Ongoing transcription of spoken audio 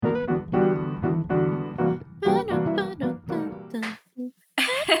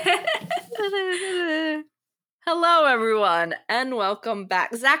Hello, everyone, and welcome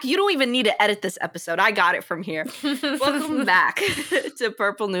back. Zach, you don't even need to edit this episode. I got it from here. Welcome back to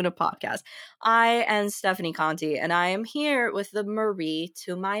Purple Nuna Podcast. I am Stephanie Conti, and I am here with the Marie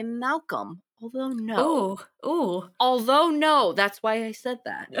to my Malcolm. Although no, that's why I said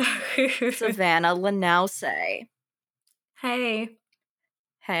that. Savannah Lanause. Hey,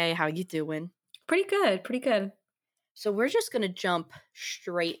 how you doing? pretty good. So we're just going to jump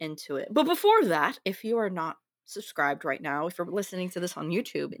straight into it. But before that, if you are not subscribed right now, if you're listening to this on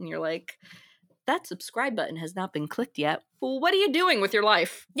YouTube and you're like, that subscribe button has not been clicked yet, well, what are you doing with your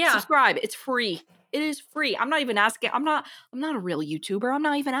life? Yeah. Subscribe. It's free. It is free. I'm not even asking. I'm not a real YouTuber. I'm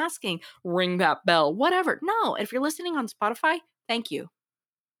not even asking. Ring that bell. Whatever. No. If you're listening on Spotify, thank you.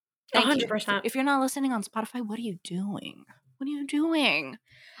 Thank 100%. you. If you're not listening on Spotify, what are you doing?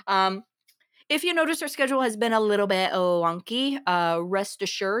 If you notice our schedule has been a little bit wonky, rest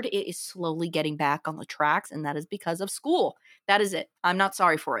assured it is slowly getting back on the tracks, and that is because of school. That is it. I'm not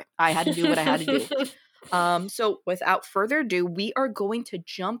sorry for it. I had to do what I had to do. So without further ado, we are going to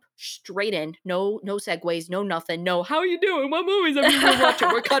jump straight in. No segues, no nothing. No, how are you doing? What movies have you been watching?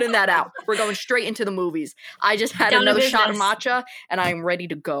 We're cutting that out. We're going straight into the movies. I just had another shot of matcha, and I'm ready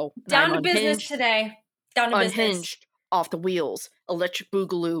to go. Down to business today. Unhinged, off the wheels, electric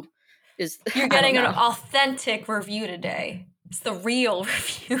boogaloo. You're getting an authentic review today. It's the real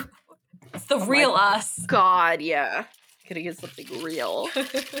review. It's the real us. God, yeah. Gonna get something real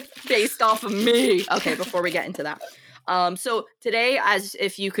based off of me. Okay, before we get into that. So today, as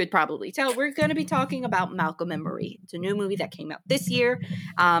if you could probably tell, we're going to be talking about Malcolm and Marie. It's a new movie that came out this year.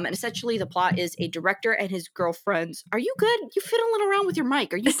 And essentially the plot is a director and his girlfriends. Are you good? You fiddling around with your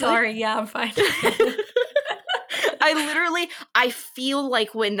mic. Are you Sorry, yeah, I'm fine. I feel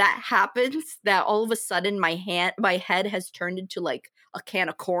like when that happens, that all of a sudden my head has turned into like a can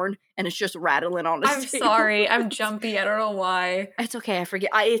of corn and it's just rattling on the I'm table. sorry. I'm jumpy. I don't know why. It's okay. I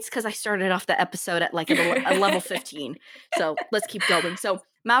forget. It's because I started off the episode at like a level 15. So let's keep going. So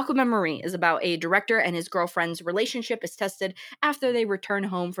Malcolm and Marie is about a director and his girlfriend's relationship is tested after they return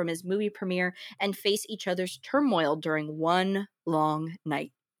home from his movie premiere and face each other's turmoil during one long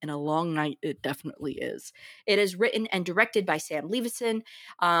night. And a long night it definitely is. It is written and directed by Sam Levinson.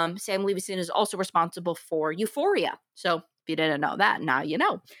 Sam Levinson is also responsible for Euphoria. So if you didn't know that, now you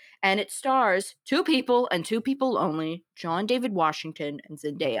know. And it stars two people and two people only, John David Washington and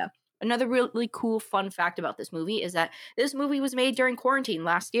Zendaya. Another really cool fun fact about this movie is that this movie was made during quarantine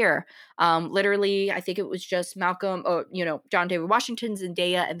last year. Literally, I think it was just Malcolm, John David Washington,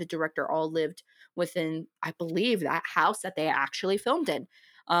 Zendaya, and the director all lived within, I believe, that house that they actually filmed in.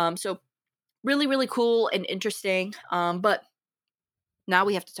 So really, really cool and interesting. But now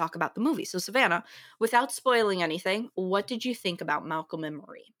we have to talk about the movie. So Savannah, without spoiling anything, what did you think about Malcolm and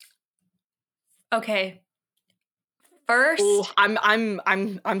Marie? Okay. First,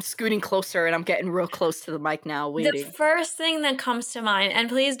 I'm scooting closer and I'm getting real close to the mic now, waiting. The first thing that comes to mind, and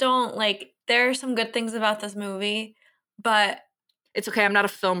please don't there are some good things about this movie, but it's okay. I'm not a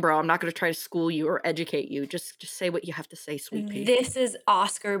film bro. I'm not going to try to school you or educate you. Just say what you have to say, sweet pea. This is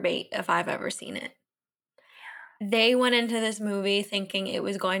Oscar bait if I've ever seen it. They went into this movie thinking it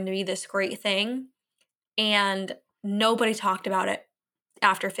was going to be this great thing, and nobody talked about it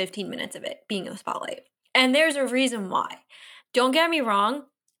after 15 minutes of it being in the spotlight. And there's a reason why. Don't get me wrong.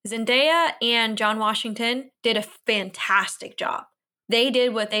 Zendaya and John Washington did a fantastic job. They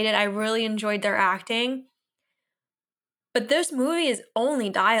did what they did. I really enjoyed their acting. But this movie is only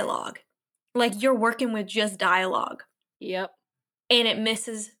dialogue. You're working with just dialogue. Yep. And it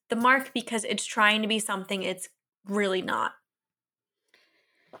misses the mark because it's trying to be something it's really not.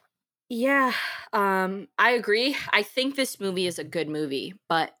 Yeah, I agree. I think this movie is a good movie,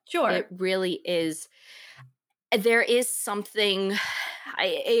 but it really is. There is something,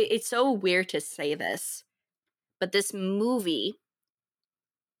 it's so weird to say this, but this movie,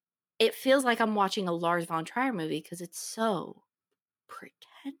 it feels like I'm watching a Lars von Trier movie because it's so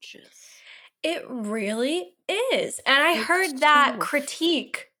pretentious. It really is. And I heard that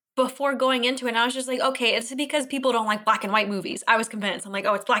critique before going into it, and I was just like, okay, it's because people don't like black and white movies. I was convinced. I'm like,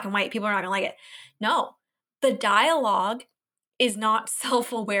 oh, it's black and white. People are not going to like it. No, the dialogue is not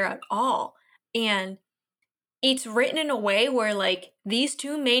self-aware at all. And it's written in a way where, these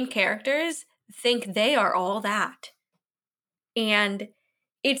two main characters think they are all that. And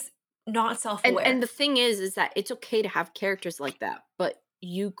it's not self-aware. And the thing is that it's okay to have characters like that, but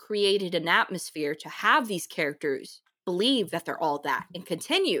you created an atmosphere to have these characters believe that they're all that and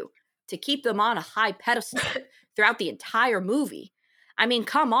continue to keep them on a high pedestal throughout the entire movie. I mean,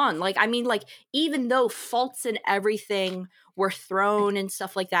 come on. Like, I mean, like, even though faults and everything were thrown and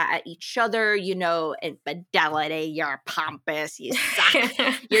stuff like that at each other, you know, infidelity, you're pompous, you suck,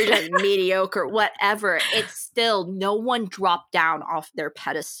 you're just mediocre, whatever, it's still, no one dropped down off their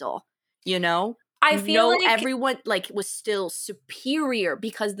pedestal, you know? I feel No, like, everyone, like, was still superior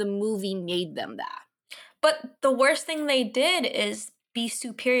because the movie made them that. but the worst thing they did is be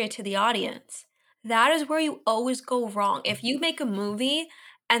superior to the audience. That is where you always go wrong. If you make a movie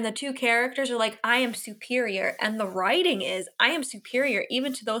and the two characters are like, I am superior, and the writing is, I am superior,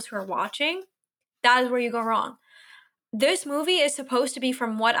 even to those who are watching, that is where you go wrong. This movie is supposed to be,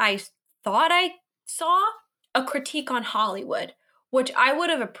 from what I thought I saw, a critique on Hollywood, which I would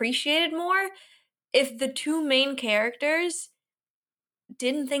have appreciated more if the two main characters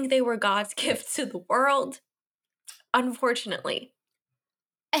didn't think they were God's gift to the world, unfortunately.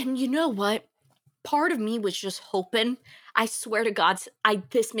 And you know what? Part of me was just hoping, I swear to God,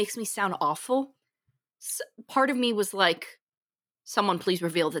 this makes me sound awful. Part of me was like, someone please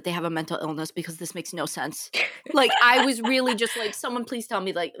reveal that they have a mental illness because this makes no sense. Like, I was really just like, someone please tell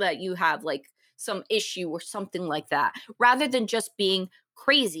me like that you have like some issue or something like that, rather than just being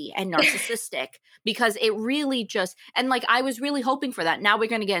crazy and narcissistic, because it really just, and like, I was really hoping for that. Now we're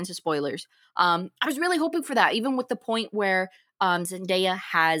going to get into spoilers. I was really hoping for that, even with the point where Zendaya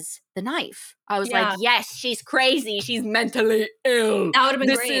has the knife. I was Yeah. like, yes, she's crazy. She's mentally ill. That would have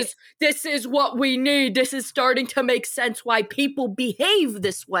been great. This is what we need. This is starting to make sense why people behave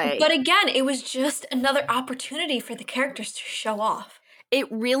this way. But again, it was just another opportunity for the characters to show off. It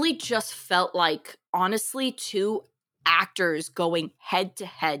really just felt like, honestly, two actors going head to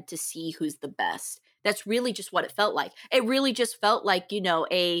head to see who's the best. That's really just what it felt like. It really just felt like, you know,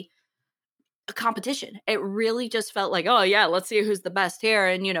 a competition. It really just felt like, oh yeah, let's see who's the best here,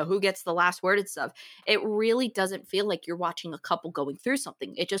 and you know, who gets the last word and stuff. It really doesn't feel like you're watching a couple going through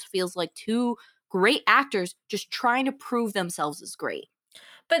something. It just feels like two great actors just trying to prove themselves as great.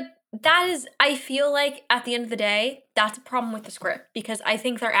 But that is, I feel like at the end of the day, that's a problem with the script, because I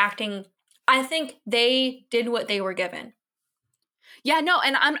think they're acting, I think they did what they were given. Yeah, no,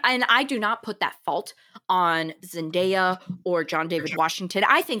 and I do not put that fault on Zendaya or John David Washington.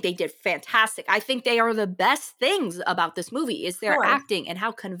 I think they did fantastic. I think they are the best things about this movie is their Sure. acting and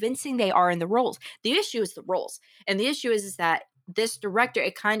how convincing they are in the roles. The issue is the roles. And the issue is that this director,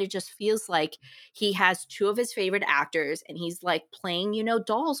 it kind of just feels like he has two of his favorite actors and he's like playing, you know,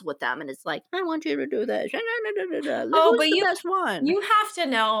 dolls with them. And it's like, I want you to do this. Oh, Who's but the best one? You have to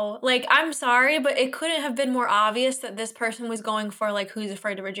know, like, I'm sorry, but it couldn't have been more obvious that this person was going for, like, Who's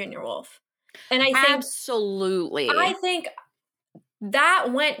Afraid of Virginia Woolf. And I Absolutely. think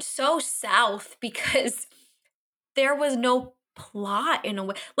that went so south because there was no plot in a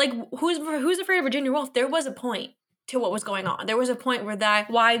way. Like, Who's Afraid of Virginia Woolf, there was a point to what was going on. There was a point where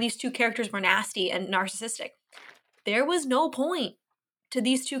why these two characters were nasty and narcissistic. There was no point to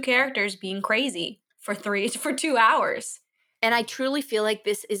these two characters being crazy for 2 hours. And I truly feel like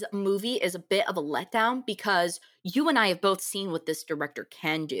this movie is a bit of a letdown because you and I have both seen what this director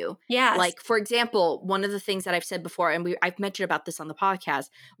can do. Yes. Like, for example, one of the things that I've said before, and I've mentioned about this on the podcast,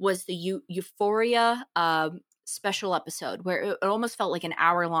 was the Euphoria special episode where it almost felt like an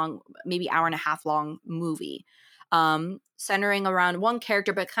hour long, maybe hour and a half long movie, centering around one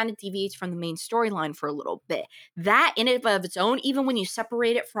character, but kind of deviates from the main storyline for a little bit. That in and of its own, even when you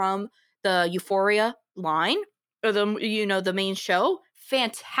separate it from the Euphoria line, or the main show,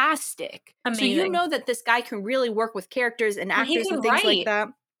 fantastic. Amazing. So you know that this guy can really work with characters and actors and things like that.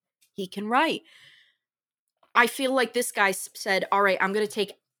 He can write. I feel like this guy said, all right, I'm going to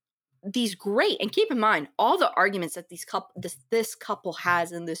take these great, and keep in mind, all the arguments that this couple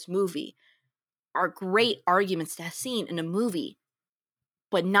has in this movie are great arguments to have seen in a movie,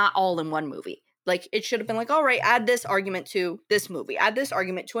 but not all in one movie. Like, it should have been like, all right, add this argument to this movie, add this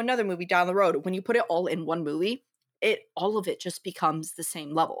argument to another movie down the road. When you put it all in one movie, all of it just becomes the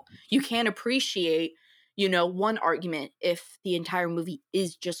same level. You can't appreciate, one argument if the entire movie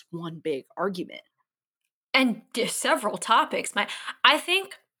is just one big argument. And several topics. I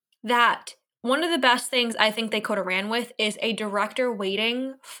think that one of the best things I think they could have ran with is a director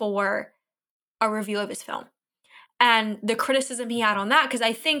waiting for a review of his film. And the criticism he had on that, because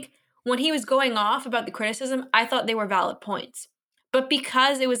I think when he was going off about the criticism, I thought they were valid points. But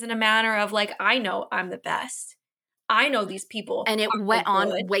because it was in a manner of like, I know I'm the best. I know these people. And it went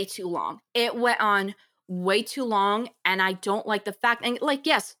on way too long. It went on way too long. And I don't like the fact, and like,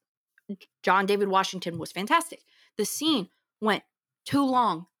 yes, John David Washington was fantastic. The scene went too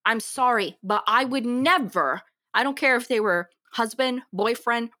long. I'm sorry, but I would never, I don't care if they were husband,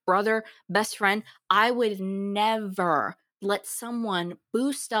 boyfriend, brother, best friend, I would never let someone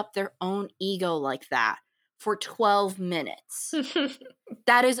boost up their own ego like that for 12 minutes.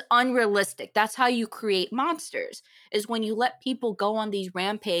 That is unrealistic. That's how you create monsters, is when you let people go on these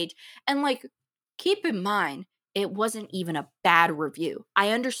rampage. And like, keep in mind, it wasn't even a bad review. I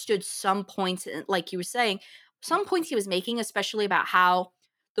understood some points, like you were saying, some points he was making, especially about how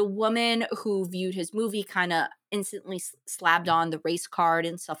the woman who viewed his movie kind of instantly slapped on the race card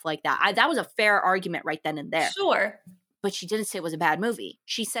and stuff like that. That was a fair argument right then and there. Sure. But she didn't say it was a bad movie.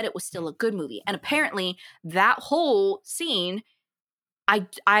 She said it was still a good movie. And apparently that whole scene,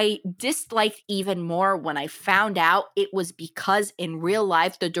 I disliked even more when I found out it was because in real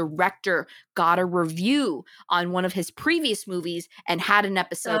life, the director got a review on one of his previous movies and had an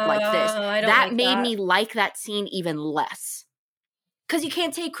episode like this. I don't That like made that. me like that scene even less. Because you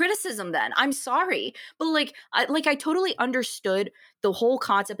can't take criticism then. I'm sorry. But I totally understood the whole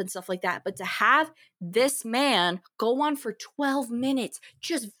concept and stuff like that. But to have this man go on for 12 minutes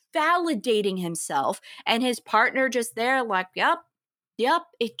just validating himself and his partner just there like, yep,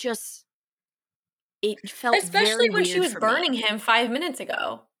 it felt Especially very when she weird was for burning me. him 5 minutes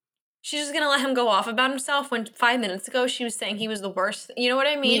ago. She's just gonna let him go off about himself when 5 minutes ago she was saying he was the worst. You know what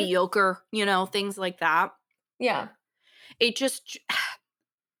I mean? Mediocre, things like that. Yeah. It just,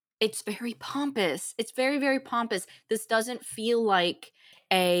 it's very pompous. It's very, very pompous. This doesn't feel like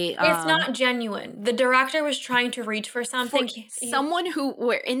a It's not genuine. The director was trying to reach for something. someone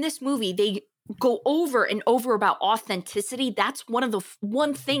where in this movie they go over and over about authenticity. That's one of the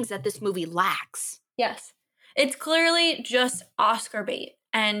one things that this movie lacks. Yes. It's clearly just Oscar bait.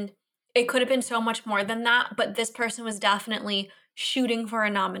 And it could have been so much more than that, but this person was definitely shooting for a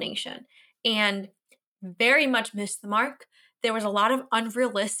nomination and very much missed the mark. There was a lot of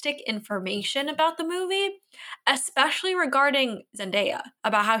unrealistic information about the movie, especially regarding Zendaya,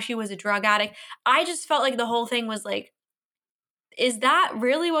 about how she was a drug addict. I just felt like the whole thing was like, is that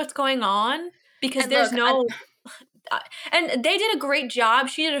really what's going on? Because And there's look, no. And they did a great job.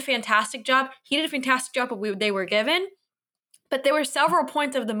 She did a fantastic job. He did a fantastic job, but they were given. But there were several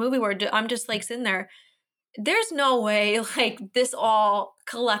points of the movie where I'm just like sitting there. There's no way like this all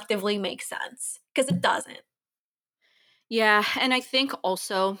collectively makes sense because it doesn't. Yeah, and I think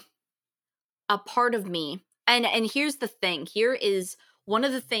also a part of me, and here's the thing. Here is one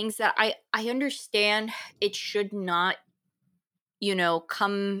of the things that I understand it should not,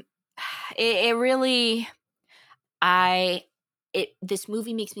 come. It really, this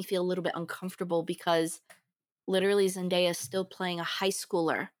movie makes me feel a little bit uncomfortable because literally Zendaya is still playing a high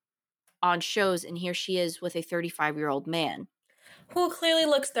schooler on shows, and here she is with a 35-year-old man Who clearly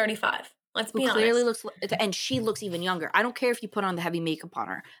looks 35. Let's who be clearly honest. looks, and she looks even younger. I don't care if you put on the heavy makeup on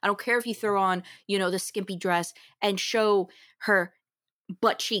her. I don't care if you throw on, the skimpy dress and show her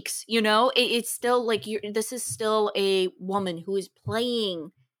butt cheeks. It's still like this is still a woman who is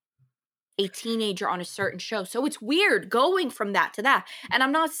playing a teenager on a certain show. So it's weird going from that to that. And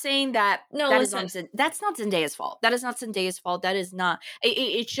I'm not saying that No, is listen. that's not Zendaya's fault. That is not Zendaya's fault. That is not.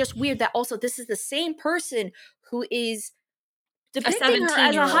 It's just weird that also this is the same person who is A depicting her as a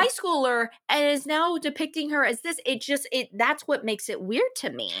 17-year-old. high schooler and is now depicting her as this. That's what makes it weird to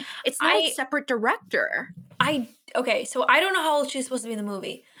me. It's not a separate director. Okay, so I don't know how old she's supposed to be in the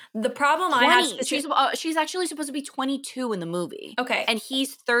movie. The problem I have 20. She's actually supposed to be 22 in the movie. Okay. And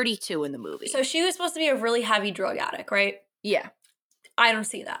he's 32 in the movie. So she was supposed to be a really heavy drug addict, right? Yeah. I don't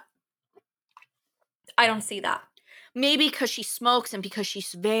see that. I don't see that. Maybe because she smokes and because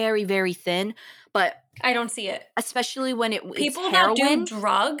she's very, very thin, but I don't see it. Especially when people it's that heroin. do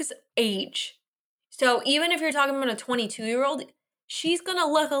drugs age. So even if you're talking about a 22-year-old, she's gonna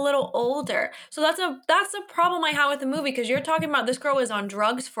look a little older. So that's a problem I have with the movie because you're talking about this girl was on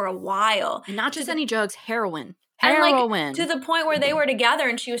drugs for a while, and not just any drugs, heroin. And Heroin. like to the point where they were together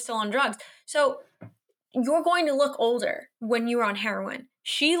and she was still on drugs. So you're going to look older when you're on heroin.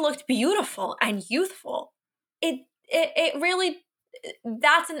 She looked beautiful and youthful. It really,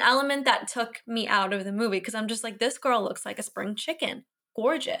 that's an element that took me out of the movie because I'm just like, this girl looks like a spring chicken.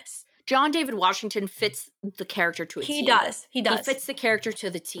 Gorgeous. John David Washington fits the character to a T. He does. He fits the character to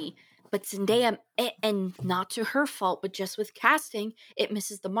the T. But Zendaya, and not to her fault, but just with casting, it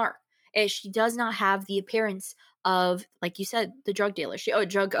misses the mark. She does not have the appearance of, like you said, the drug dealer.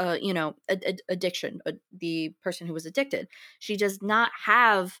 Addiction, the person who was addicted. She does not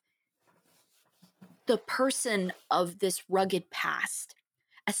have the person of this rugged past,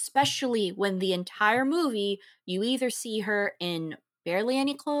 especially when the entire movie you either see her in barely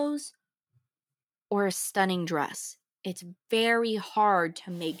any clothes or a stunning dress. It's very hard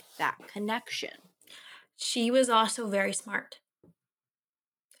to make that connection. She was also very smart.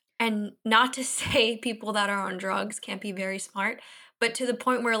 And not to say people that are on drugs can't be very smart, but to the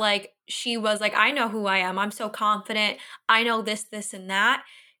point where, like, she was like, "I know who I am. I'm so confident. I know this, this, and that."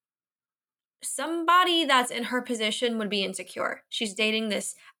 Somebody that's in her position would be insecure. She's dating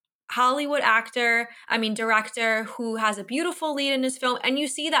this Hollywood director who has a beautiful lead in his film. And you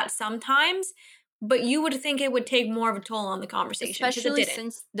see that sometimes, but you would think it would take more of a toll on the conversation because it Especially didn't.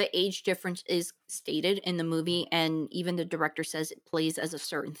 since the age difference is stated in the movie, and even the director says it plays as a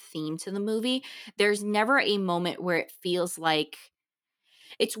certain theme to the movie. There's never a moment where it feels like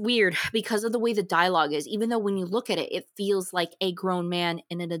it's weird because of the way the dialogue is. Even though when you look at it, it feels like a grown man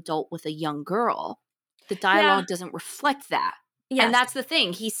and an adult with a young girl. The Yeah. dialogue doesn't reflect that. And Yes. that's the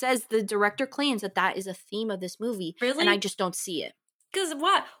thing. He says the director claims that that is a theme of this movie, and I Really? just don't see it. Because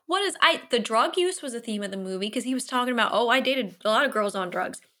what is I the drug use was a theme of the movie because he was talking about, oh, I dated a lot of girls on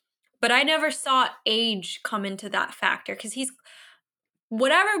drugs. But I never saw age come into that factor because he's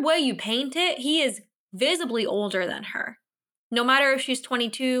whatever way you paint it, he is visibly older than her. No matter if she's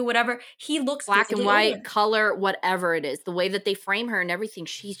 22, whatever, he looks Black and visibly older. white, color, whatever it is, the way that they frame her and everything,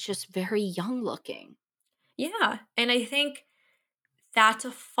 she's just very young looking. Yeah, and I think that's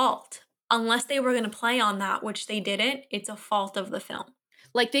a fault. Unless they were going to play on that, which they didn't, it's a fault of the film.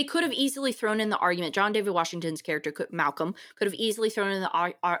 Like, they could have easily thrown in the argument. John David Washington's character, Malcolm, could have easily thrown in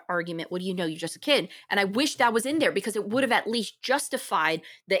the argument, what do you know? You're just a kid. And I wish that was in there because it would have at least justified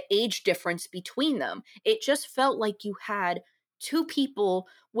the age difference between them. It just felt like you had two people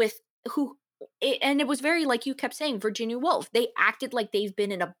and it was very, like you kept saying, Virginia Woolf. They acted like they've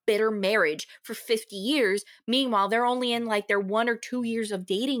been in a bitter marriage for 50 years. Meanwhile, they're only in like their 1 or 2 years of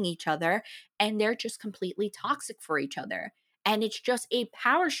dating each other, and they're just completely toxic for each other. And it's just a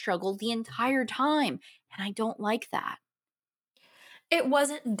power struggle the entire time. And I don't like that. It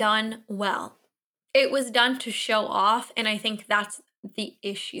wasn't done well. It was done to show off, and I think that's the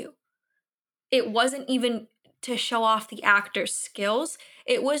issue. It wasn't even to show off the actor's skills.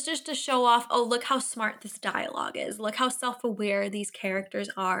 It was just to show off, oh, look how smart this dialogue is. Look how self-aware these characters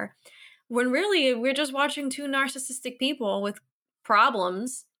are. When really we're just watching two narcissistic people with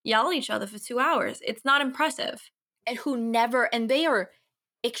problems yell at each other for 2 hours. It's not impressive. And they are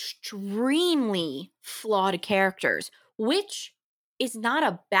extremely flawed characters, which is not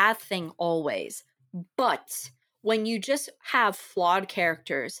a bad thing always. But when you just have flawed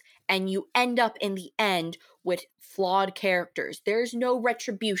characters and you end up in the end with flawed characters, there's no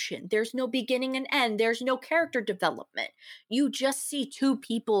retribution, there's no beginning and end, there's no character development. You just see two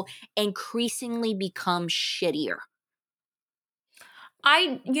people increasingly become shittier.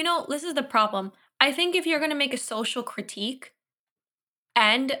 This is the problem. I think if you're going to make a social critique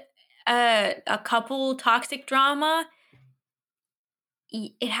and a couple toxic drama,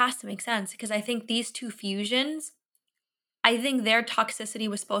 it has to make sense because I think these two fusions, I think their toxicity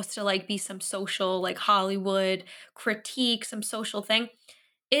was supposed to like be some social, like Hollywood critique, some social thing.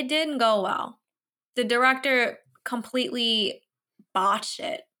 It didn't go well. The director completely botched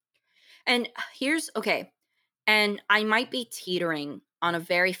it. And okay. And I might be teetering on a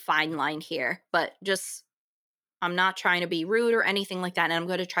very fine line here, but just, I'm not trying to be rude or anything like that. And I'm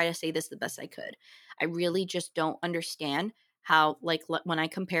going to try to say this the best I could. I really just don't understand how, like, when I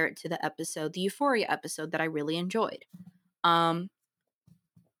compare it to the Euphoria episode that I really enjoyed.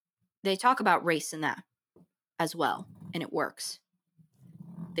 They talk about race in that as well, and it works.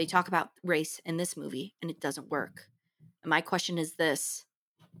 They talk about race in this movie, and it doesn't work. And my question is this: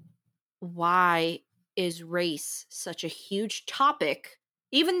 why is race such a huge topic?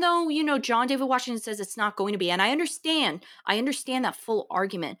 Even though, John David Washington says it's not going to be, and I understand that full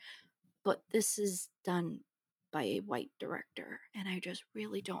argument, but this is done by a white director, and I just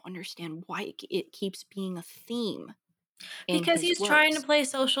really don't understand why it keeps being a theme. Because he's trying to play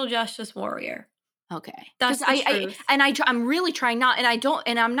social justice warrior. Okay. That's the truth. I'm really trying not,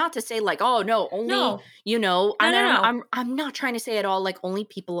 and I'm not to say like, oh no, only, No. I'm not trying to say at all like only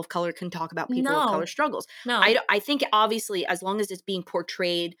people of color can talk about people of color struggles. No. I think obviously as long as it's being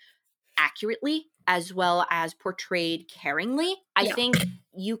portrayed accurately as well as portrayed caringly, I think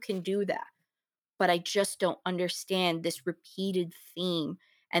you can do that. But I just don't understand this repeated theme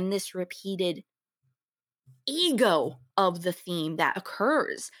and this repeated ego of the theme that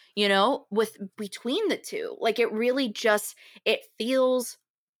occurs, with between the two. Like, it really just, it feels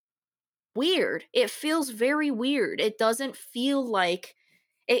weird. It feels very weird. It doesn't feel like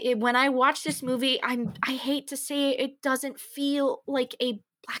when I watch this movie, I hate to say it doesn't feel like a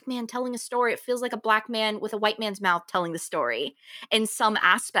black man telling a story. It feels like a black man with a white man's mouth telling the story in some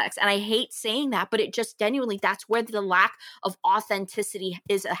aspects. And I hate saying that, but it just genuinely, that's where the lack of authenticity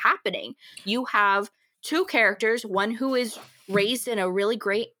is happening. You have two characters, one who is raised in a really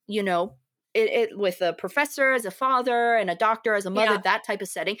great, with a professor as a father and a doctor as a mother, that type of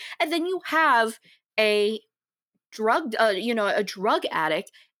setting. And then you have a drug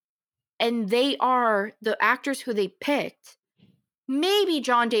addict, and they are the actors who they picked. Maybe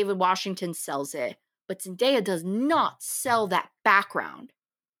John David Washington sells it, but Zendaya does not sell that background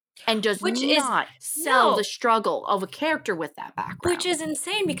and does not sell the struggle of a character with that background. Which is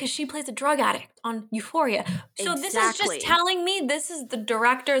insane because she plays a drug addict on Euphoria. So this is just telling me this is the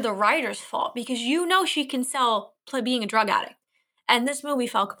director, the writer's fault, because she can sell being a drug addict. And this movie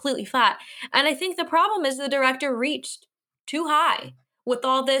fell completely flat. And I think the problem is the director reached too high with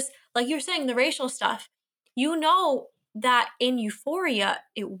all this, like you're saying, the racial stuff. You know that in Euphoria,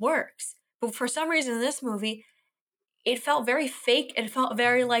 it works. But for some reason in this movie, it felt very fake. It felt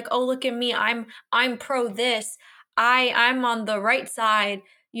very like, oh, look at me. I'm pro this. I'm on the right side,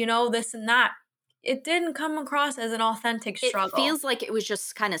 this and that. It didn't come across as an authentic struggle. It feels like it was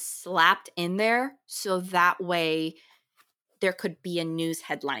just kind of slapped in there so that way there could be a news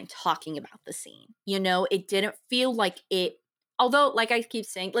headline talking about the scene. It didn't feel like it, although, like I keep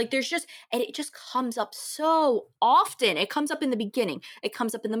saying, like it just comes up so often. It comes up in the beginning, it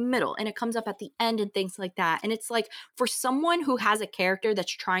comes up in the middle, and it comes up at the end and things like that. And it's like, for someone who has a character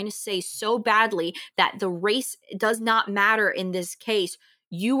that's trying to say so badly that the race does not matter in this case,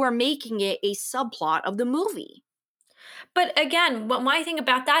 you are making it a subplot of the movie. But again, what my thing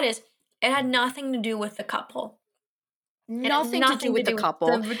about that is it had nothing to do with the couple. Nothing to do with the couple.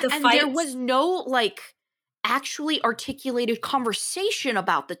 The and there was no actually articulated conversation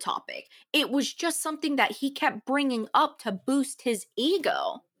about the topic. It was just something that he kept bringing up to boost his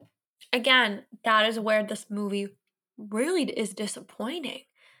ego. Again, that is where this movie really is disappointing.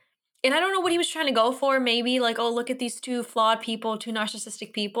 And I don't know what he was trying to go for. Maybe like, oh, look at these two flawed people, two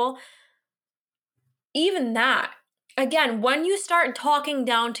narcissistic people. Even that, again, when you start talking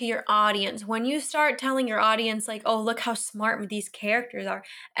down to your audience, when you start telling your audience like, oh, look how smart these characters are,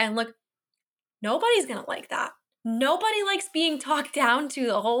 and look, nobody's going to like that. Nobody likes being talked down to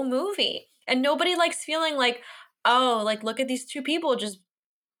the whole movie. And nobody likes feeling like, oh, like, look at these two people just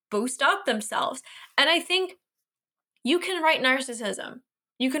boost up themselves. And I think you can write narcissism.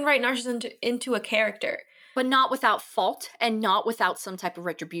 You can write narcissism into a character. But not without fault and not without some type of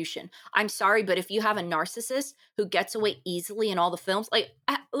retribution. I'm sorry, but if you have a narcissist who gets away easily in all the films,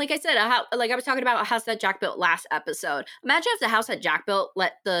 like I said, like I was talking about a house that Jack built last episode. Imagine if the house that Jack built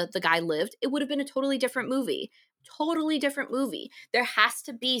let the guy lived, it would have been a totally different movie. Totally different movie. There has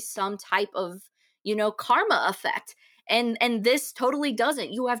to be some type of, karma effect. And this totally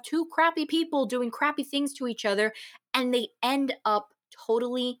doesn't. You have two crappy people doing crappy things to each other, and they end up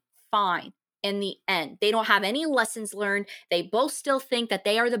totally fine. In the end, they don't have any lessons learned. They both still think that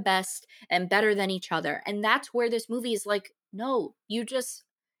they are the best and better than each other. And that's where this movie is like, no, you just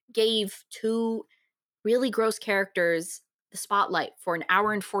gave two really gross characters the spotlight for an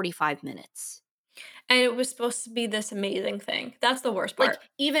hour and 45 minutes. And it was supposed to be this amazing thing. That's the worst part. Like,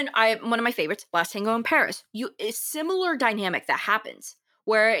 even one of my favorites, Last Tango in Paris. A similar dynamic that happens.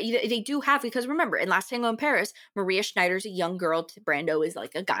 Where they do have, because remember, in Last Tango in Paris, Maria Schneider's a young girl, Brando is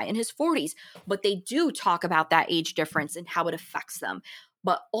like a guy in his 40s, but they do talk about that age difference and how it affects them.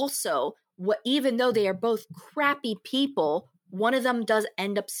 But also, even though they are both crappy people, one of them does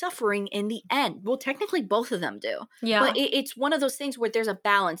end up suffering in the end. Well, technically, both of them do. Yeah. But it's one of those things where there's a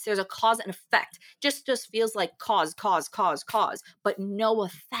balance, there's a cause and effect. Just feels like cause, but no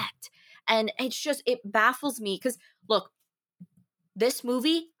effect. And it baffles me because, look, this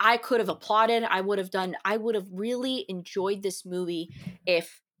movie, I could have applauded. I would have really enjoyed this movie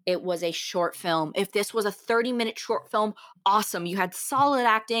if it was a short film. If this was a 30-minute short film, awesome. You had solid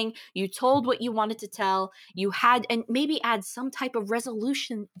acting. You told what you wanted to tell. You had, and maybe add some type of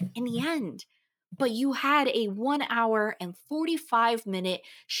resolution in the end. But you had a 1 hour and 45-minute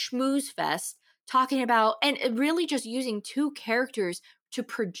schmooze fest talking about, and really just using two characters to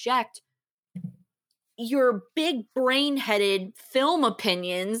project your big brain-headed film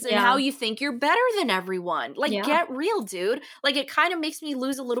opinions and how you think you're better than everyone. Like, get real, dude. Like, it kind of makes me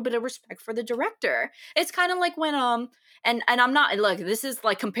lose a little bit of respect for the director. It's kind of like when, and I'm not, look, this is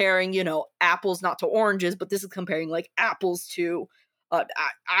like comparing, apples not to oranges, but this is comparing like apples to,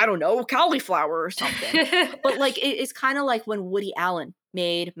 I don't know, cauliflower or something. But like, it's kind of like when Woody Allen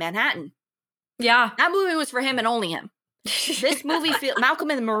made Manhattan. Yeah. That movie was for him and only him. This movie,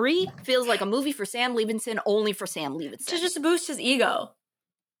 Malcolm and Marie, feels like a movie for Sam Levinson, only for Sam Levinson. To just boost his ego.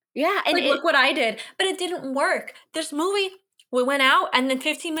 Yeah. And look what I did. But it didn't work. This movie, we went out, and then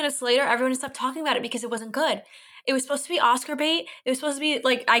 15 minutes later, everyone stopped talking about it because it wasn't good. It was supposed to be Oscar bait. It was supposed to be,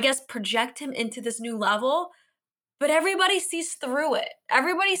 like, I guess, project him into this new level. But everybody sees through it.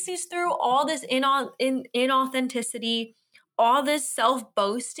 Everybody sees through all this inauthenticity, all this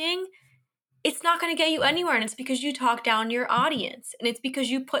self-boasting. It's not going to get you anywhere, and it's because you talk down your audience, and it's because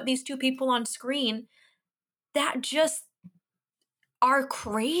you put these two people on screen that just are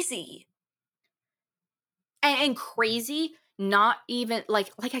crazy. And crazy, not even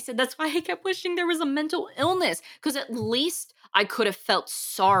like I said, that's why I kept wishing there was a mental illness, because at least I could have felt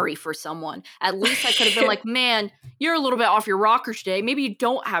sorry for someone. At least I could have been like, man, you're a little bit off your rocker today. Maybe you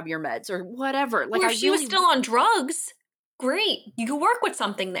don't have your meds or whatever. Like, Or I if she was really still on drugs, great. You could work with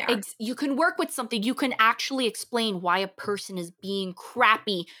something there. you can work with something. You can actually explain why a person is being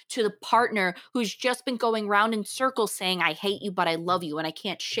crappy to the partner who's just been going round in circles saying, I hate you, but I love you and I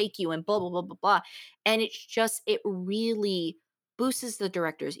can't shake you and blah, blah, blah, blah, blah. And it's just, it really boosts the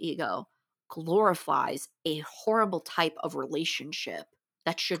director's ego, glorifies a horrible type of relationship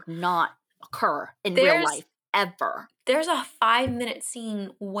that should not occur in real life ever. There's a 5-minute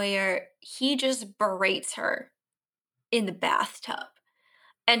scene where he just berates her in the bathtub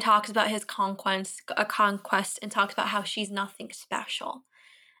and talks about his conquest and talks about how she's nothing special.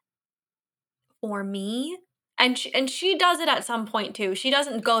 For me, and she does it at some point too. She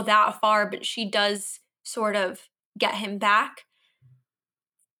doesn't go that far, but she does sort of get him back.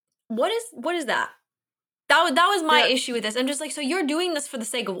 What is that? That was my issue with this. I'm just like, so you're doing this for the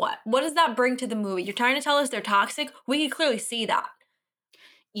sake of what? What does that bring to the movie? You're trying to tell us they're toxic? We can clearly see that.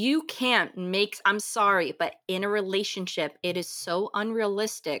 You can't make, I'm sorry, but in a relationship, it is so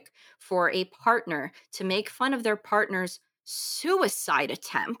unrealistic for a partner to make fun of their partner's suicide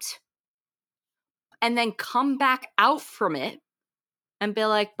attempt and then come back out from it and be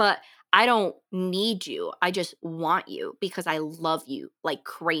like, but I don't need you. I just want you because I love you like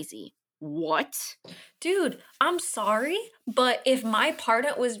crazy. What? Dude, I'm sorry, but if my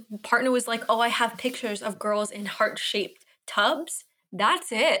partner was like, "Oh, I have pictures of girls in heart-shaped tubs,"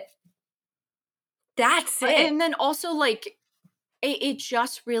 that's it. That's it. And then also, like, it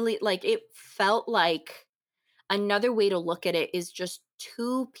just really, like, it felt like another way to look at it is just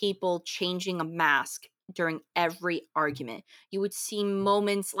two people changing a mask during every argument. You would see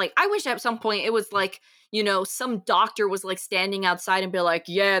moments like, I wish at some point it was like, some doctor was like standing outside and be like,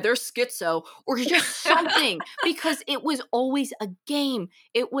 yeah, they're schizo, or just something, because it was always a game.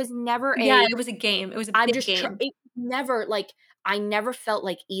 It was never Yeah, it was a game. It was a big game. it never like, I never felt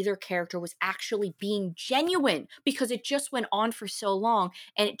like either character was actually being genuine because it just went on for so long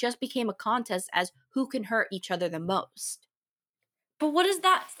and it just became a contest as who can hurt each other the most. But what is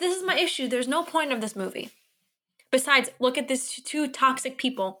that? This is my issue. There's no point of this movie. Besides, look at these two toxic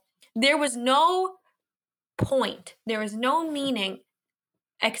people. There was no point. There was no meaning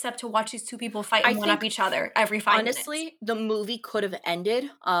except to watch these two people fight and one-up each other every 5 minutes. Honestly, the movie could have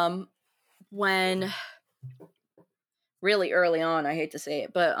ended when really early on, I hate to say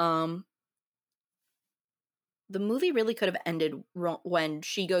it, but the movie really could have ended when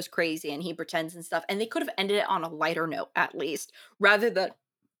she goes crazy and he pretends and stuff, and they could have ended it on a lighter note at least, rather than,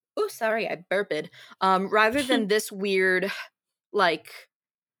 oh, sorry, I burped. Rather than this weird, like,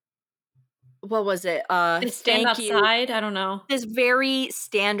 what was it? Stand outside. I don't know. This very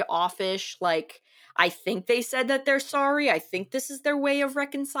standoffish, like, I think they said that they're sorry. I think this is their way of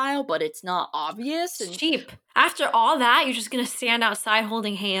reconcile, but it's not obvious. It's cheap. After all that, you're just gonna stand outside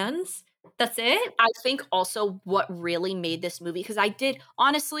holding hands? That's it? I think also what really made this movie, because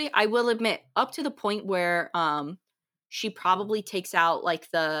honestly, I will admit, up to the point where she probably takes out like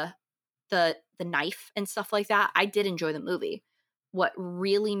the knife and stuff like that, I did enjoy the movie. What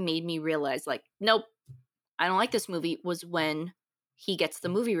really made me realize, like, nope, I don't like this movie, was when he gets the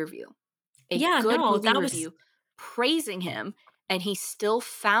movie review. Movie review praising him, and he still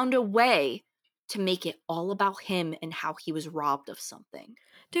found a way to make it all about him and how he was robbed of something.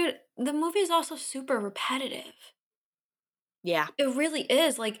 Dude, the movie is also super repetitive. Yeah. It really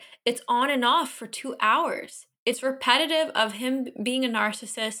is. Like, it's on and off for 2 hours. It's repetitive of him being a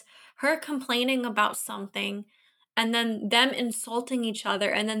narcissist, her complaining about something, and then them insulting each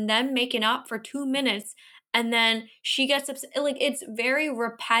other, and then them making up for 2 minutes, and then she gets upset. Like, it's very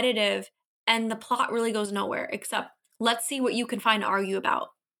repetitive, and the plot really goes nowhere, except let's see what you can find to argue about.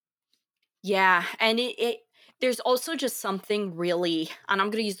 Yeah, and there's also just something really, and I'm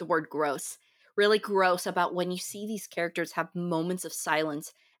going to use the word gross, really gross about when you see these characters have moments of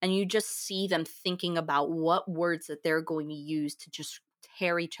silence and you just see them thinking about what words that they're going to use to just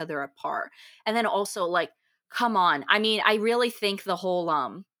tear each other apart. And then also, like, come on. I mean, I really think the whole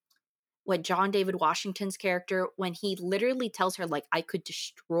when John David Washington's character, when he literally tells her, like, I could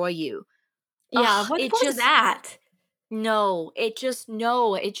destroy you. Yeah, what was that? No, it's just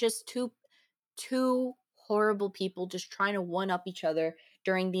too horrible people just trying to one up each other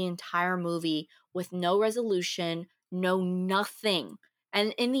during the entire movie with no resolution, no nothing.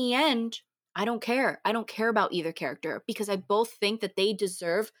 And in the end, I don't care. I don't care about either character because I both think that they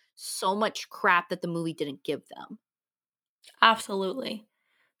deserve so much crap that the movie didn't give them. Absolutely.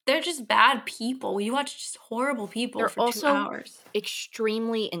 They're just bad people. You watch just horrible people They're for 2 also hours.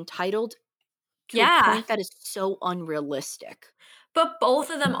 extremely entitled to a Yeah. point that is so unrealistic. But both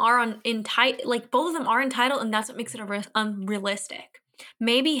of them are both of them are entitled, and that's what makes it unrealistic.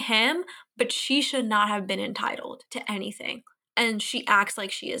 Maybe him, but she should not have been entitled to anything. And she acts like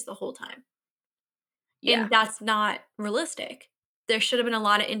she is the whole time. Yeah. And that's not realistic. There should have been a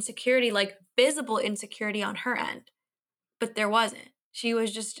lot of insecurity, like visible insecurity on her end. But there wasn't. She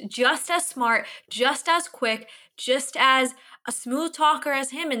was just as smart, just as quick, just as a smooth talker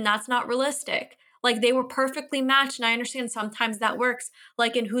as him, and that's not realistic. Like, they were perfectly matched, and I understand sometimes that works,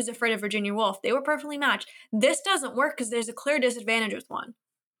 like in Who's Afraid of Virginia Woolf. They were perfectly matched. This doesn't work because there's a clear disadvantage with one.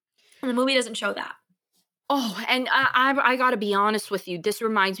 And the movie doesn't show that. Oh, and I gotta be honest with you. This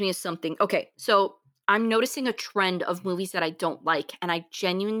reminds me of something. Okay, so I'm noticing a trend of movies that I don't like, and I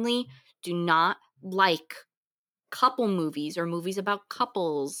genuinely do not like couple movies or movies about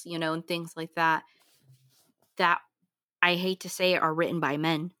couples, and things like that. That I hate to say are written by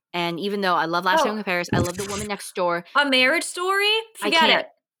men. And even though I love Last Night Oh, in Paris, I love The Woman Next Door, A Marriage Story? I Forget can't it.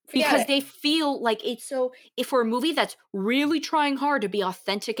 Forget because it. they feel like it's so. If for a movie that's really trying hard to be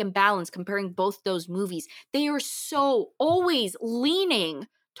authentic and balanced, comparing both those movies, they are so always leaning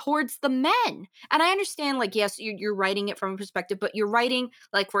towards the men. And I understand, like, yes, you're writing it from a perspective, but you're writing,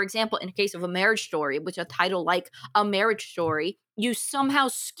 like, for example, in the case of A Marriage Story, which a title like A Marriage Story, you somehow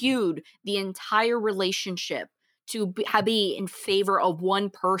skewed the entire relationship to be in favor of one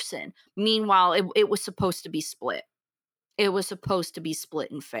person. Meanwhile, it was supposed to be split. It was supposed to be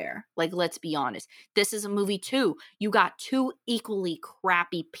split and fair. Like, let's be honest. This is a movie too. You got two equally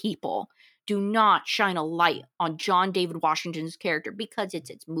crappy people. Do not shine a light on John David Washington's character because it's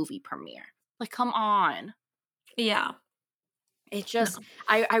its movie premiere. Like, come on. Yeah. It No. just,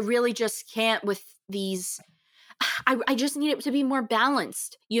 I really just can't with these. I just need it to be more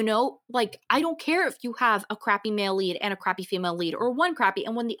balanced, Like, I don't care if you have a crappy male lead and a crappy female lead, or one crappy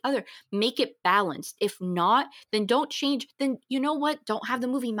and one the other. Make it balanced. If not, then don't change. Then you know what? Don't have the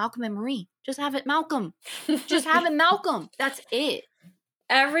movie Malcolm and Marie. Just have it Malcolm. Just have it Malcolm. That's it.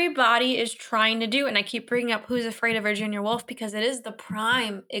 Everybody is trying to do, and I keep bringing up Who's Afraid of Virginia Woolf because it is the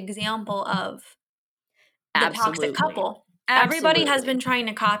prime example of the toxic Absolutely. couple. Everybody has been Absolutely. trying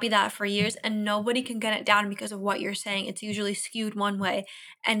to copy that for years, and nobody can get it down because of what you're saying. It's usually skewed one way.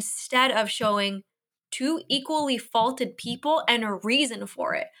 Instead of showing two equally faulted people and a reason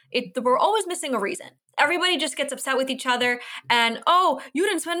for it, we're always missing a reason. Everybody just gets upset with each other, and oh, you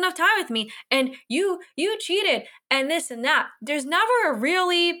didn't spend enough time with me, and you cheated, and this and that. There's never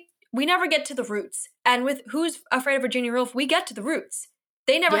we never get to the roots. And with Who's Afraid of Virginia Woolf, we get to the roots.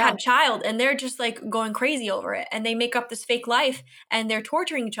 They never Yeah. had a child, and they're just like going crazy over it, and they make up this fake life, and they're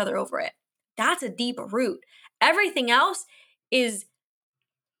torturing each other over it. That's a deep root. Everything else is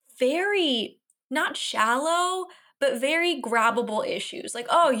very not shallow, but very grabbable issues. Like,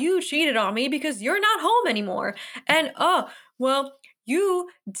 oh, you cheated on me because you're not home anymore. And oh, well, you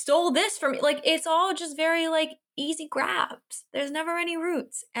stole this from me. Like, it's all just very like easy grabs. There's never any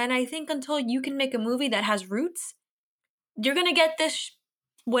roots. And I think until you can make a movie that has roots, you're going to get this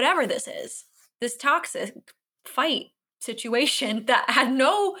whatever this is, this toxic fight situation that had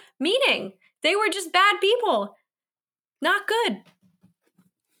no meaning. They were just bad people. Not good.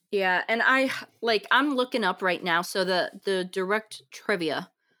 Yeah, and I'm looking up right now. So the direct trivia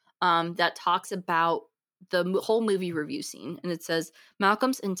that talks about the whole movie review scene, and it says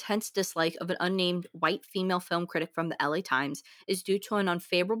Malcolm's intense dislike of an unnamed white female film critic from the LA Times is due to an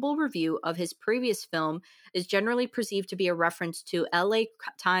unfavorable review of his previous film, is generally perceived to be a reference to LA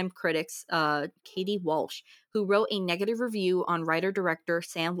Times critics Katie Walsh, who wrote a negative review on writer-director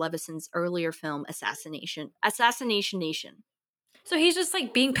Sam Levinson's earlier film Assassination Nation. So he's just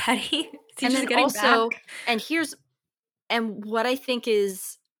like being petty. He's And just then getting also, back. and what I think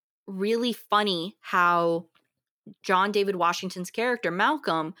is really funny, how John David Washington's character,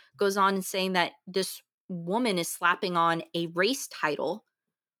 Malcolm, goes on and saying that this woman is slapping on a race title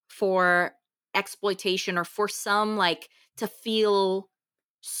for exploitation, or for some, like, to feel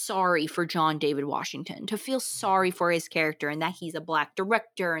sorry for John David Washington, to feel sorry for his character and that he's a black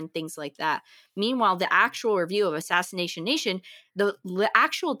director and things like that. Meanwhile, the actual review of Assassination Nation, the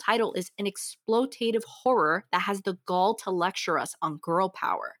actual title is an exploitative horror that has the gall to lecture us on girl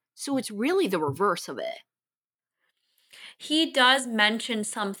power. So it's really the reverse of it. he does mention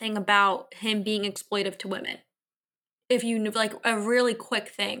something about him being exploitive to women. If you knew, like, a really quick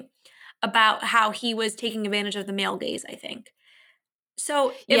thing about how he was taking advantage of the male gaze, I think.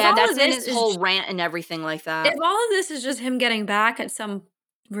 So if Yeah, all that's of in this his is whole rant and everything like if that. all of this is just him getting back at some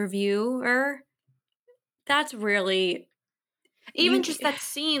reviewer, that's really Even you. just that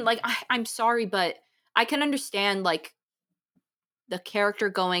scene, like, I'm sorry, but I can understand, like, the character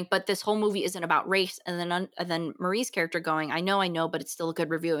going, but this whole movie isn't about race. And then Marie's character going, I know, but it's still a good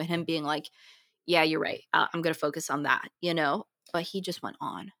review. And him being like, yeah, you're right. I'm going to focus on that, you know? But he just went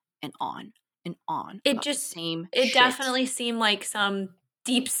on and on and on It about the just same it shit. definitely seemed like some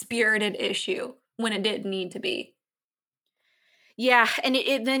deep-spirited issue when it didn't need to be. Yeah. And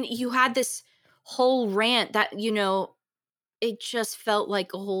then you had this whole rant that, you know, it just felt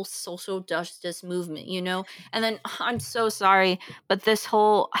like a whole social justice movement, you know? And then I'm so sorry, but this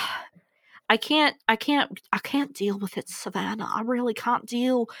whole I can't deal with it, Savannah. I really can't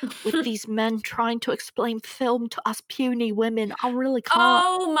deal with these men trying to explain film to us puny women. I really can't.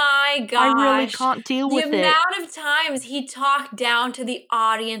 Oh my I really gosh. can't deal The with it. amount of times he talked down to the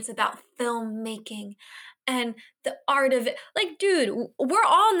audience about filmmaking and the art of it. Like, dude, we're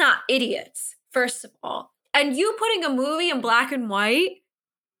all not idiots, first of all. And you putting a movie in black and white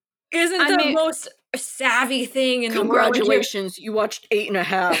isn't I the mean, most savvy thing in the world. Like, congratulations, you watched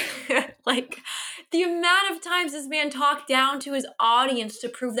 8.5. like the amount of times this man talked down to his audience to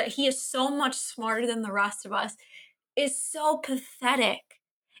prove that he is so much smarter than the rest of us is so pathetic.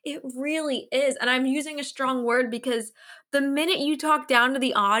 It really is. And I'm using a strong word because the minute you talk down to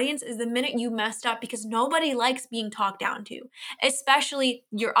the audience is the minute you messed up, because nobody likes being talked down to, especially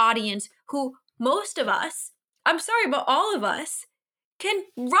your audience, who most of us, I'm sorry, but all of us can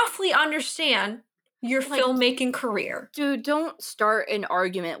roughly understand your Like, filmmaking career. dude, don't start an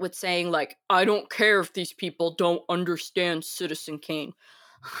argument with saying, like, I don't care if these people don't understand Citizen Kane.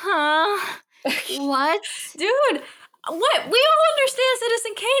 Huh? What? Dude, what? We all understand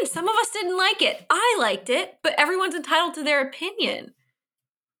Citizen Kane. Some of us didn't like it. I liked it, but everyone's entitled to their opinion.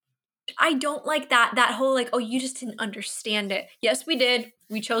 I don't like that whole like, oh, you just didn't understand it. Yes, we did.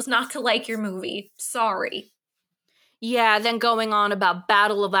 We chose not to like your movie. Sorry. Yeah, then going on about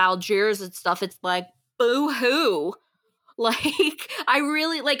Battle of Algiers and stuff, it's like, boo hoo. Like, I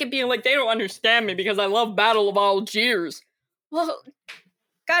really like it being like, they don't understand me because I love Battle of Algiers. Well,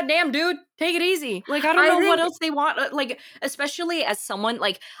 goddamn, dude, take it easy. Like, I don't I know what think else they want. Like, especially as someone,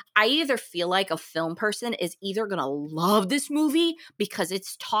 like, I either feel like a film person is either gonna love this movie because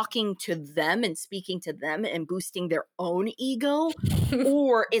it's talking to them and speaking to them and boosting their own ego,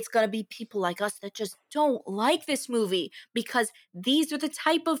 or it's gonna be people like us that just don't like this movie because these are the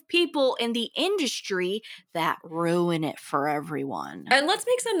type of people in the industry that ruin it for everyone. and let's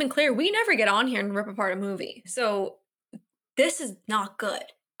make something clear. We never get on here and rip apart a movie. So this is not good.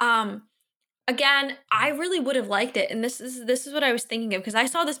 Um Again, I really would have liked it. And this is what I was thinking of, because I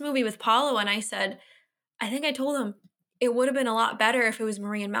saw this movie with Paulo and I said, I think I told him it would have been a lot better if it was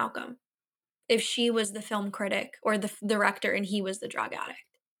Marie and Malcolm. If she was the film critic or the director and he was the drug addict.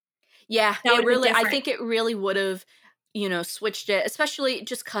 Yeah, That it would have been really I different. think it really would have, you know, switched it, especially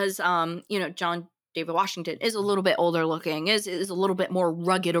just cuz you know, John David Washington is a little bit older looking, is a little bit more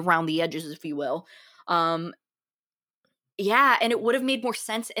rugged around the edges, if you will. Um yeah, and it would have made more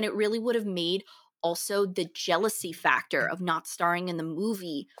sense, and it really would have made also the jealousy factor of not starring in the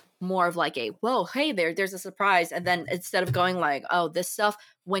movie more of like a, whoa, hey there's a surprise. And then instead of going like, oh, this stuff,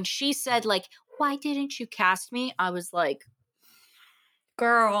 when she said like, why didn't you cast me? I was like,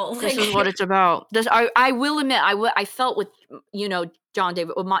 Girl, this is like what it's about. This I will admit, I felt with, you know, John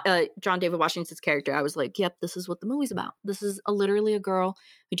David Washington's character. I was like, yep, this is what the movie's about. This is literally a girl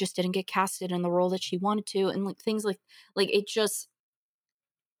who just didn't get casted in the role that she wanted to, and like things like it just.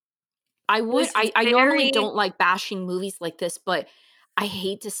 was I normally very don't like bashing movies like this, but I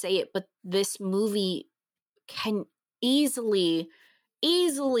hate to say it, but this movie can easily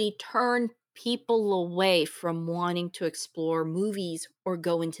turn people away from wanting to explore movies or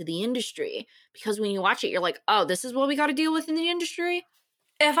go into the industry, because when you watch it you're like, oh, this is what we got to deal with in the industry.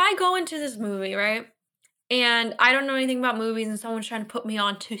 if I go into this movie, right? And I don't know anything about movies and someone's trying to put me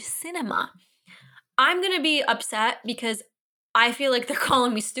on to cinema, I'm going to be upset because I feel like they're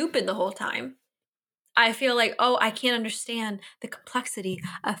calling me stupid the whole time. I feel like, oh, I can't understand the complexity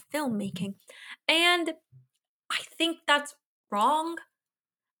of filmmaking. And I think that's wrong.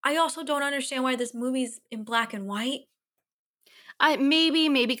 I also don't understand why this movie's in black and white.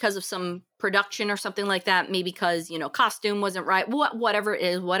 Maybe because of some production or something like that. Maybe because, costume wasn't right. Whatever it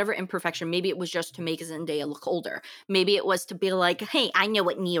is, whatever imperfection. Maybe it was just to make Zendaya look older. Maybe it was to be like, hey, I know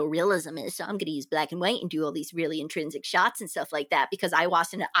what neorealism is, so I'm going to use black and white and do all these really intrinsic shots and stuff like that because I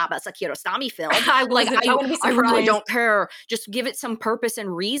watched an Abasa Kiarostami film. I wouldn't be I really surprised. don't care. Just give it some purpose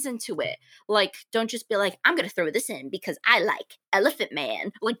and reason to it. Like, don't just be like, I'm going to throw this in because I like Elephant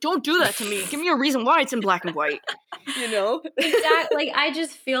Man. Like, don't do that to me. Give me a reason why it's in black and white. Exactly. Like, I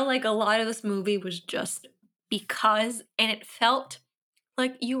just feel like a lot of this movie was just because, and it felt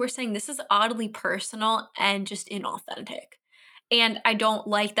like you were saying, this is oddly personal and just inauthentic. And I don't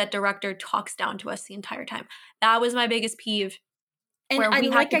like that director talks down to us the entire time. That was my biggest peeve. And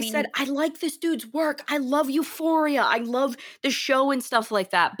like I said, I like this dude's work. I love Euphoria. I love the show and stuff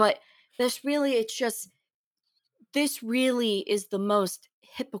like that. But this really is the most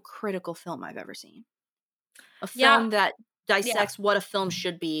hypocritical film I've ever seen. A film that dissects what a film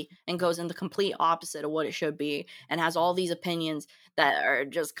should be and goes in the complete opposite of what it should be and has all these opinions that are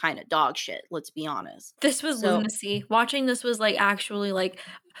just kind of dog shit, let's be honest. This was lunacy. Watching this was like actually like,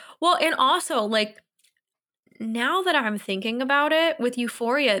 well, and also like now that I'm thinking about it with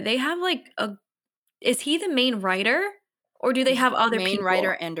Euphoria, they have like is he the main writer or do they have other main people?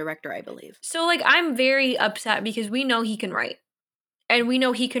 Writer and director, I believe. So like I'm very upset because we know he can write and we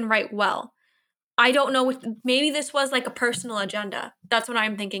know he can write well. I don't know maybe this was like a personal agenda. That's what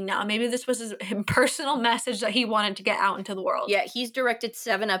I'm thinking now. Maybe this was his personal message that he wanted to get out into the world. Yeah, he's directed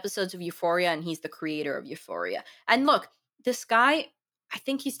 7 episodes of Euphoria and he's the creator of Euphoria. And look, this guy, I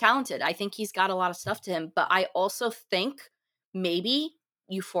think he's talented. I think he's got a lot of stuff to him, but I also think maybe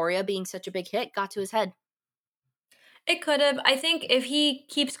Euphoria being such a big hit got to his head. It could have. I think if he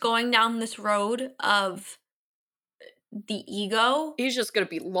keeps going down this road of the ego, he's just gonna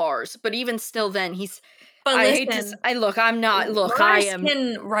be Lars. But even still, then he's. But I listen, hate to. Look, Lars I am.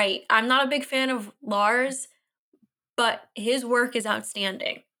 can write. I'm not a big fan of Lars, but his work is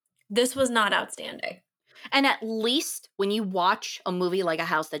outstanding. This was not outstanding. And at least when you watch a movie like A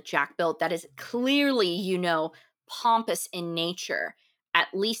House That Jack Built, that is clearly, pompous in nature, at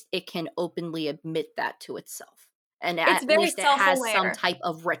least it can openly admit that to itself. And at least it has some type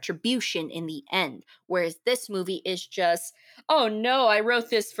of retribution in the end. Whereas this movie is just, oh no, I wrote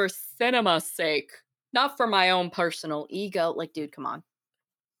this for cinema's sake, not for my own personal ego. Like, dude, come on.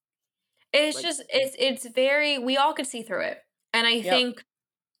 It's just, it's very, we all could see through it. And I think,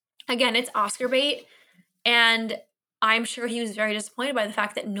 again, it's Oscar bait. And I'm sure he was very disappointed by the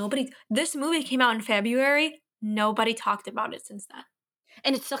fact that this movie came out in February. Nobody talked about it since then.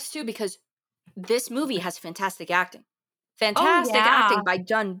 And it sucks too because this movie has fantastic acting. Fantastic acting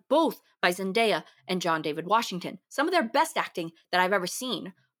done both by Zendaya and John David Washington. Some of their best acting that I've ever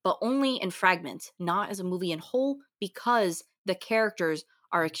seen, but only in fragments, not as a movie in whole, because the characters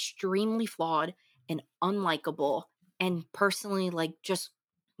are extremely flawed and unlikable and personally just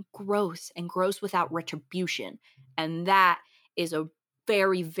gross without retribution. And that is a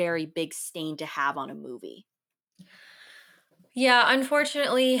very, very big stain to have on a movie. Yeah,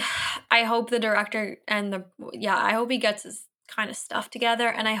 unfortunately, I hope the director I hope he gets his kind of stuff together,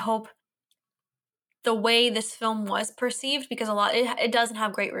 and I hope the way this film was perceived, because it doesn't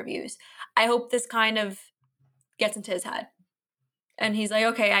have great reviews. I hope this kind of gets into his head. And he's like,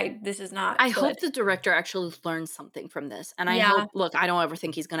 okay, this is not good. Hope the director actually learns something from this. And I hope, look, I don't ever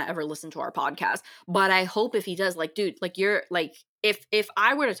think he's going to ever listen to our podcast, but I hope if he does, dude, you're if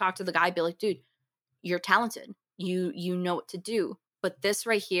I were to talk to the guy, I'd be like, dude, you're talented. You know what to do. But this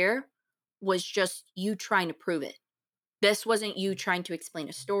right here was just you trying to prove it. This wasn't you trying to explain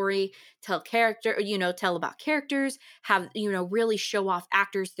a story, tell about characters, have, really show off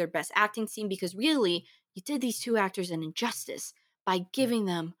actors, their best acting scene, because really you did these 2 actors an injustice by giving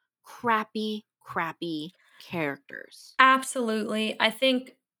them crappy characters. Absolutely.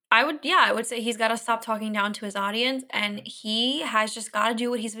 I would say he's got to stop talking down to his audience, and he has just got to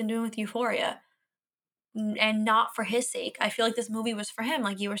do what he's been doing with Euphoria. And not for his sake. I feel like this movie was for him,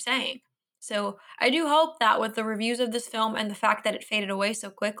 like you were saying. So I do hope that with the reviews of this film and the fact that it faded away so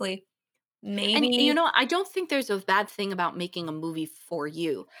quickly, maybe... And, I don't think there's a bad thing about making a movie for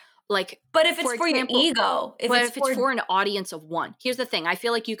you. But if it's for your ego, if it's for an audience of one, here's the thing. I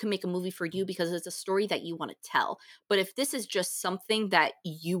feel like you can make a movie for you because it's a story that you want to tell. But if this is just something that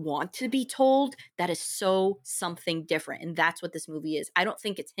you want to be told, that is so something different. And that's what this movie is. I don't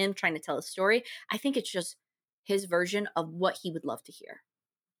think it's him trying to tell a story. I think it's just his version of what he would love to hear.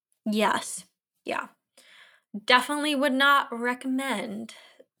 Yes. Yeah. Definitely would not recommend,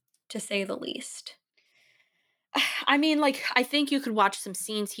 to say the least. I mean, I think you could watch some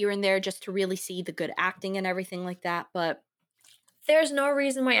scenes here and there just to really see the good acting and everything like that, but There's no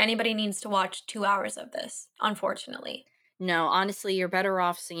reason why anybody needs to watch 2 hours of this, unfortunately. No, honestly, you're better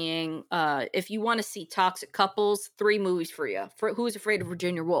off seeing, if you want to see toxic couples, 3 movies for you. For Who's Afraid of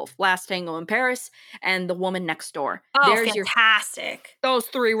Virginia Woolf, Last Tango in Paris, and The Woman Next Door. Oh, There's your fantastic. those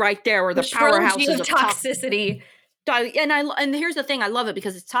 3 right there are The the trilogy powerhouses of of toxicity. and here's the thing, I love it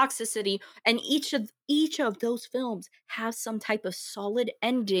because it's toxicity, and each of those films has some type of solid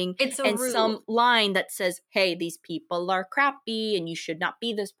ending It's a and root. some line that says, "Hey, these people are crappy, and you should not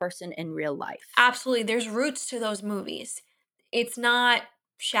be this person in real life." Absolutely, there's roots to those movies. It's not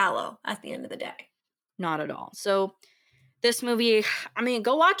shallow at the end of the day. Not at all. So this movie, I mean,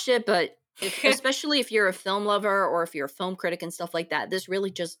 go watch it, but especially if you're a film lover or if you're a film critic and stuff like that, this really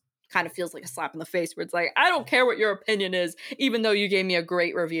just kind of feels like a slap in the face where it's like, I don't care what your opinion is, even though you gave me a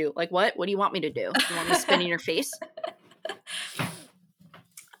great review. Like, what? What do you want me to do? You want me to spin in your face?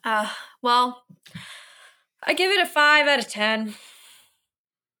 Well, I give it a 5 out of 10.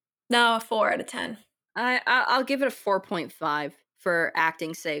 No, a 4 out of 10. I'll give it a 4.5 for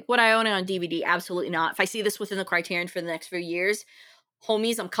acting's sake. Would I own it on DVD? Absolutely not. If I see this within the Criterion for the next few years,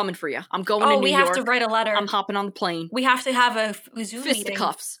 homies, I'm coming for you. I'm going to New York. We have to write a letter. I'm hopping on the plane. We have to have a Zoom meeting.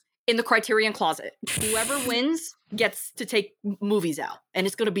 Fisticuffs in the Criterion closet. Whoever wins gets to take movies out, and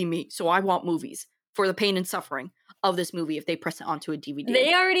it's going to be me. So I want movies for the pain and suffering of this movie if they press it onto a DVD.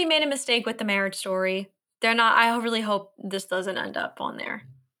 They already made a mistake with the Marriage Story. They're not. I really hope this doesn't end up on there.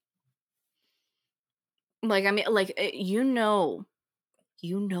 Like, I mean, like, you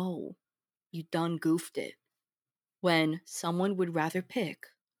done goofed it when someone would rather pick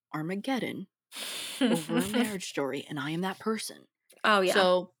Armageddon over a Marriage Story, and I am that person. Oh, yeah.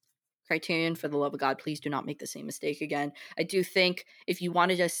 So, Criterion, for the love of God, please do not make the same mistake again. I do think if you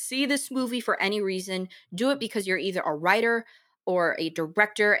wanted to see this movie for any reason, do it because you're either a writer or a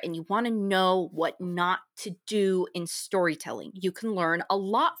director and you want to know what not to do in storytelling. You can learn a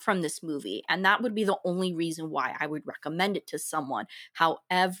lot from this movie, and that would be the only reason why I would recommend it to someone.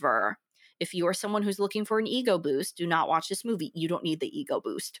 However, if you are someone who's looking for an ego boost, do not watch this movie. You don't need the ego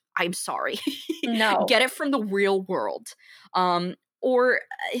boost. I'm sorry. No. Get it from the real world. Or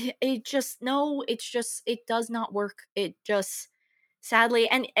it does not work. It just, sadly,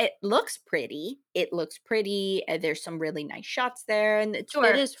 and it looks pretty. There's some really nice shots there, and it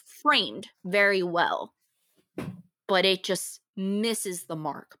is framed very well. But it just misses the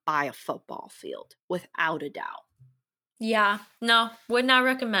mark by a football field, without a doubt. Yeah, no, would not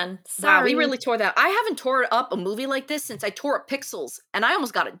recommend. Sorry. Wow, we really tore that. I haven't tore up a movie like this since I tore up Pixels, and I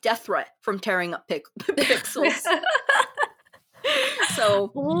almost got a death threat from tearing up Pixels.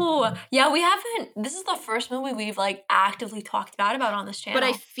 So, ooh, yeah, we haven't. This is the first movie we've like actively talked bad about on this channel. But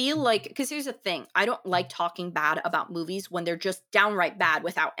I feel like, because here's the thing, I don't like talking bad about movies when they're just downright bad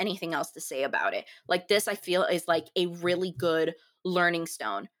without anything else to say about it. Like this, I feel is like a really good learning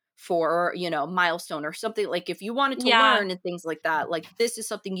stone for, milestone or something. Like if you wanted to learn and things like that, like this is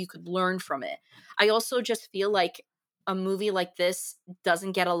something you could learn from it. I also just feel like a movie like this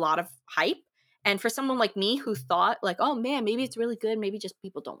doesn't get a lot of hype. And for someone like me who thought like, oh man, maybe it's really good. Maybe just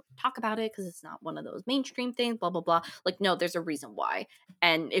people don't talk about it because it's not one of those mainstream things, blah, blah, blah. Like, no, there's a reason why.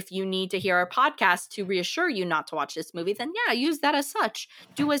 And if you need to hear our podcast to reassure you not to watch this movie, then yeah, use that as such.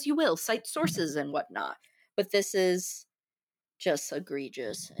 Do as you will, cite sources and whatnot. But this is just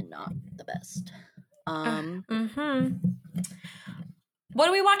egregious and not the best. What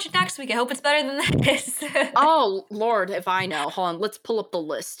are we watching next week? I hope it's better than this. Oh, Lord, if I know. Hold on, let's pull up the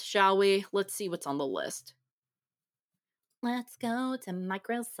list, shall we? Let's see what's on the list. Let's go to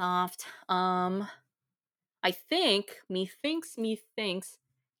Microsoft. I think, methinks.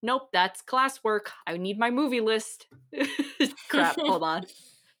 Nope, that's classwork. I need my movie list. Crap, hold on.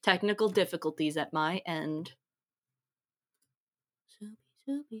 Technical difficulties at my end.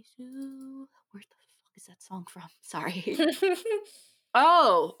 Where the fuck is that song from? Sorry.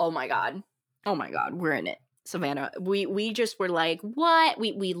 Oh my god, we're in it, Savannah. We just were like, what?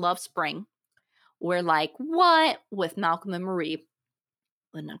 We love spring. We're like, what? With Malcolm and Marie.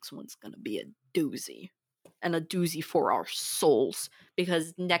 The next one's gonna be a doozy, and a doozy for our souls,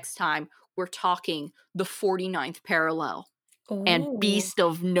 because next time we're talking the 49th parallel. Ooh. And Beast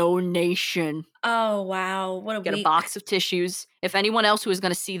of No Nation. Oh wow, what a Get week. A box of tissues. If anyone else who is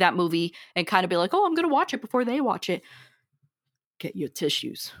going to see that movie and kind of be like, oh, I'm going to watch it before they watch it, get your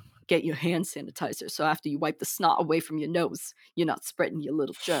tissues. Get your hand sanitizer, so after you wipe the snot away from your nose, you're not spreading your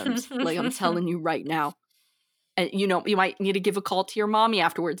little germs. Like I'm telling you right now. And you might need to give a call to your mommy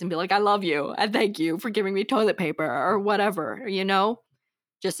afterwards and be like, I love you and thank you for giving me toilet paper or whatever,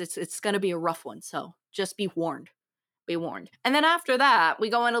 Just it's going to be a rough one, so just be warned. Be warned. And then after that, we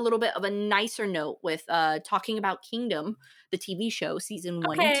go in a little bit of a nicer note with talking about Kingdom, the TV show, season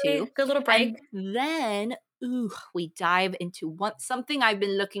 1 and 2. Good little break. And then we dive into something I've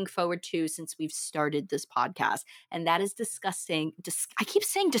been looking forward to since we've started this podcast, and that is discussing. I keep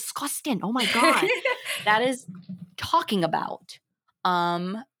saying disgusting. Oh my god, that is talking about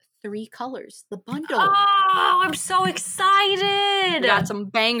 3 Colors, the bundle. Oh, I'm so excited! We got some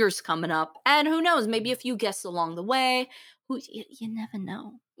bangers coming up, and who knows? Maybe a few guests along the way. You never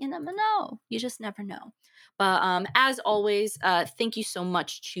know. You never know. You just never know. But as always, thank you so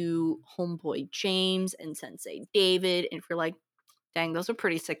much to Homeboy James and Sensei David. And if you're like, dang, those are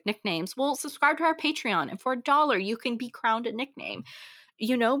pretty sick nicknames, well, subscribe to our Patreon. And for $1, you can be crowned a nickname.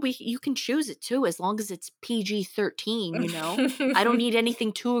 You know, you can choose it too, as long as it's PG-13, you know? I don't need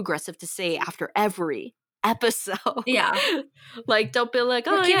anything too aggressive to say after every episode. Yeah. Like, don't be like,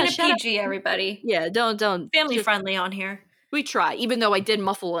 oh, we're keeping yeah, it PG, everybody. Yeah, don't. Family friendly on here. We try, even though I did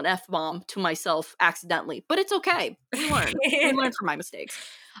muffle an F-bomb to myself accidentally. But it's okay. We learn. We learn from my mistakes.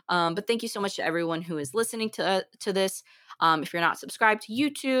 But thank you so much to everyone who is listening to this. If you're not subscribed to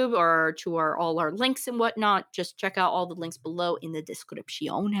YouTube or to all our links and whatnot, just check out all the links below in the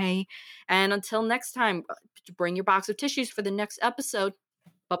description. And until next time, bring your box of tissues for the next episode.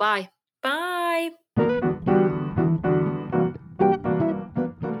 Bye-bye. Bye.